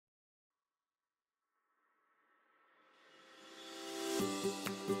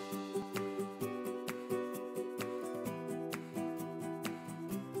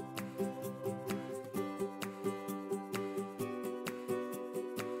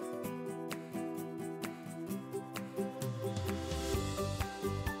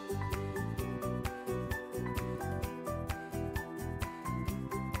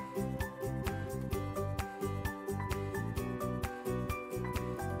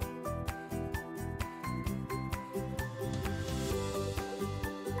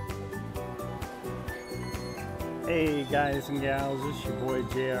Hey guys and gals, this is your boy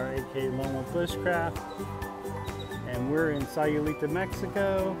JR, aka Longboard Bushcraft, and we're in Sayulita,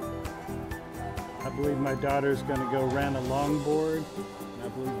 Mexico. I believe my daughter's going to go rent a longboard, and I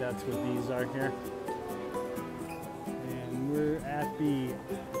believe that's what these are here. And we're at the,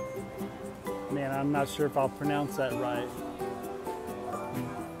 man, I'm not sure if I'll pronounce that right,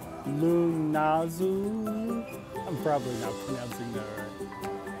 Lunazu. I'm probably not pronouncing that right.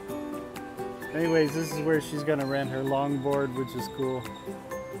 Anyways, this is where she's gonna rent her longboard, which is cool.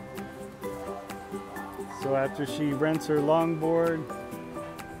 So after she rents her longboard,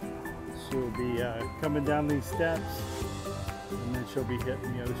 she'll be coming down these steps, and then she'll be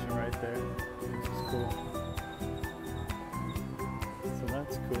hitting the ocean right there, which is cool. So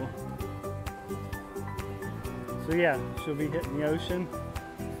that's cool. So yeah, she'll be hitting the ocean.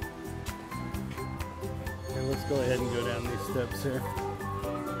 And let's go ahead and go down these steps here.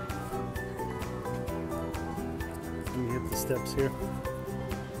 Let me hit the steps here.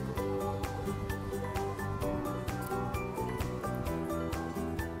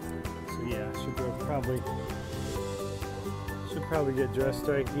 So yeah, she'll probably get dressed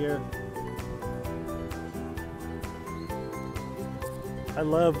right here. I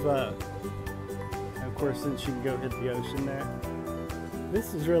love, of course, then she can go hit the ocean there.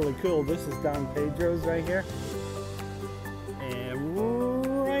 This is really cool. This is Don Pedro's right here. And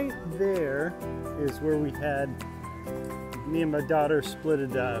right there is where we had, me and my daughter split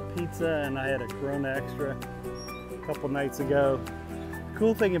a pizza, and I had a Corona Extra a couple nights ago. The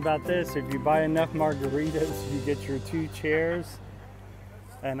cool thing about this, if you buy enough margaritas, you get your 2 chairs.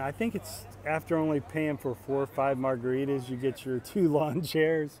 And I think it's after only paying for 4 or 5 margaritas, you get your 2 lawn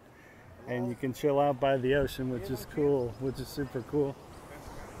chairs. And you can chill out by the ocean, which is cool, which is super cool.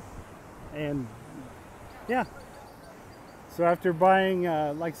 And yeah, so after buying,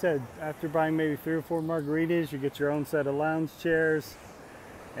 like I said, after buying maybe 3 or 4 margaritas, you get your own set of lounge chairs,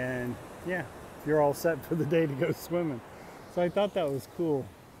 and yeah, you're all set for the day to go swimming. So I thought that was cool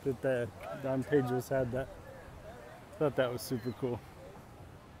that the Don Pedro's had that. Thought that was super cool.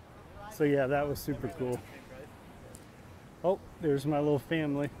 So yeah, that was super cool. Oh, there's my little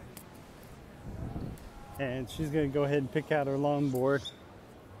family, and she's gonna go ahead and pick out her longboard.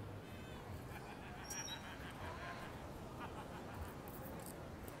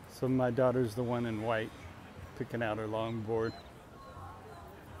 So my daughter's the one in white, picking out her longboard.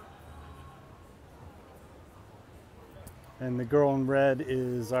 And the girl in red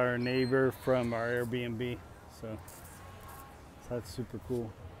is our neighbor from our Airbnb. So that's super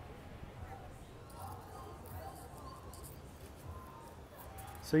cool.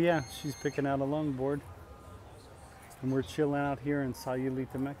 So yeah, she's picking out a longboard. And we're chilling out here in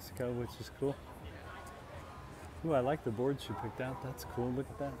Sayulita, Mexico, which is cool. Ooh, I like the board she picked out. That's cool. Look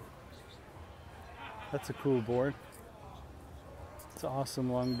at that. That's a cool board. It's an awesome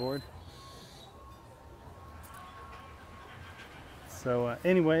longboard. So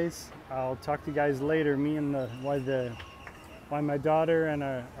anyways, I'll talk to you guys later. Me and why my daughter and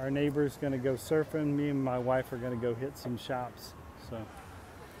our neighbor's gonna go surfing. Me and my wife are gonna go hit some shops. So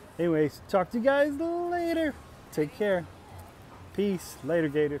anyways, talk to you guys later. Take care. Peace. Later,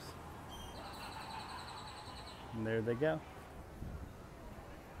 Gators. And there they go.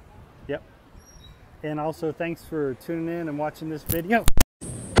 Yep. And also thanks for tuning in and watching this video.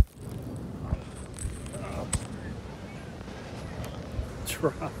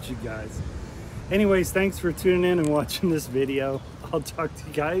 Dropped you guys. Anyways, thanks for tuning in and watching this video. I'll talk to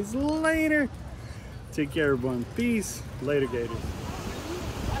you guys later. Take care, everyone. Peace. Later, Gators.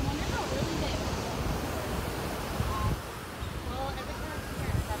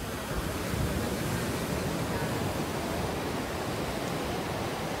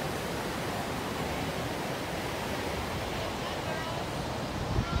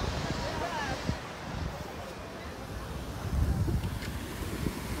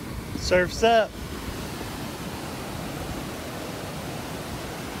 Surf's up.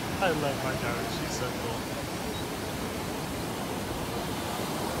 I love my daughter. She's so cool.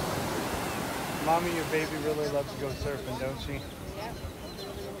 Mommy, your baby really loves to go surfing, don't she? Yeah.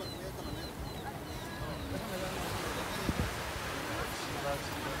 She loves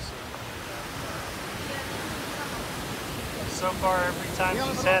to go surfing. So far, every time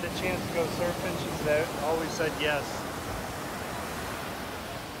she's had a chance to go surfing, she's always said yes.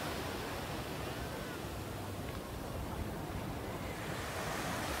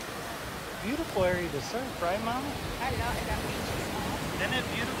 Beautiful area to surf, right, Mama? I know, and that beach is small. Isn't it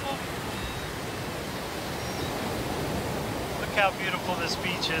beautiful? Look how beautiful this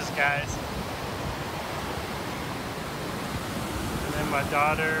beach is, guys. And then my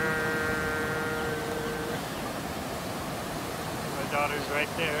daughter daughter's right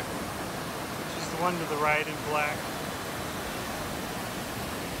there. She's the one to the right in black.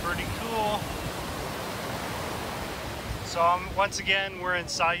 Pretty cool. So once again, we're in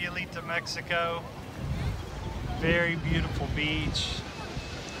Sayulita, Mexico. Very beautiful beach.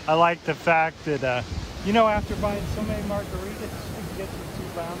 I like the fact that, you know, after buying so many margaritas, you can get your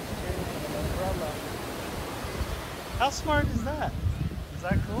 2 pounds change and an umbrella. How smart is that? Is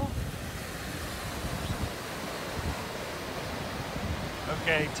that cool?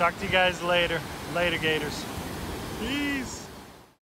 Okay, talk to you guys later. Later, Gators. Peace.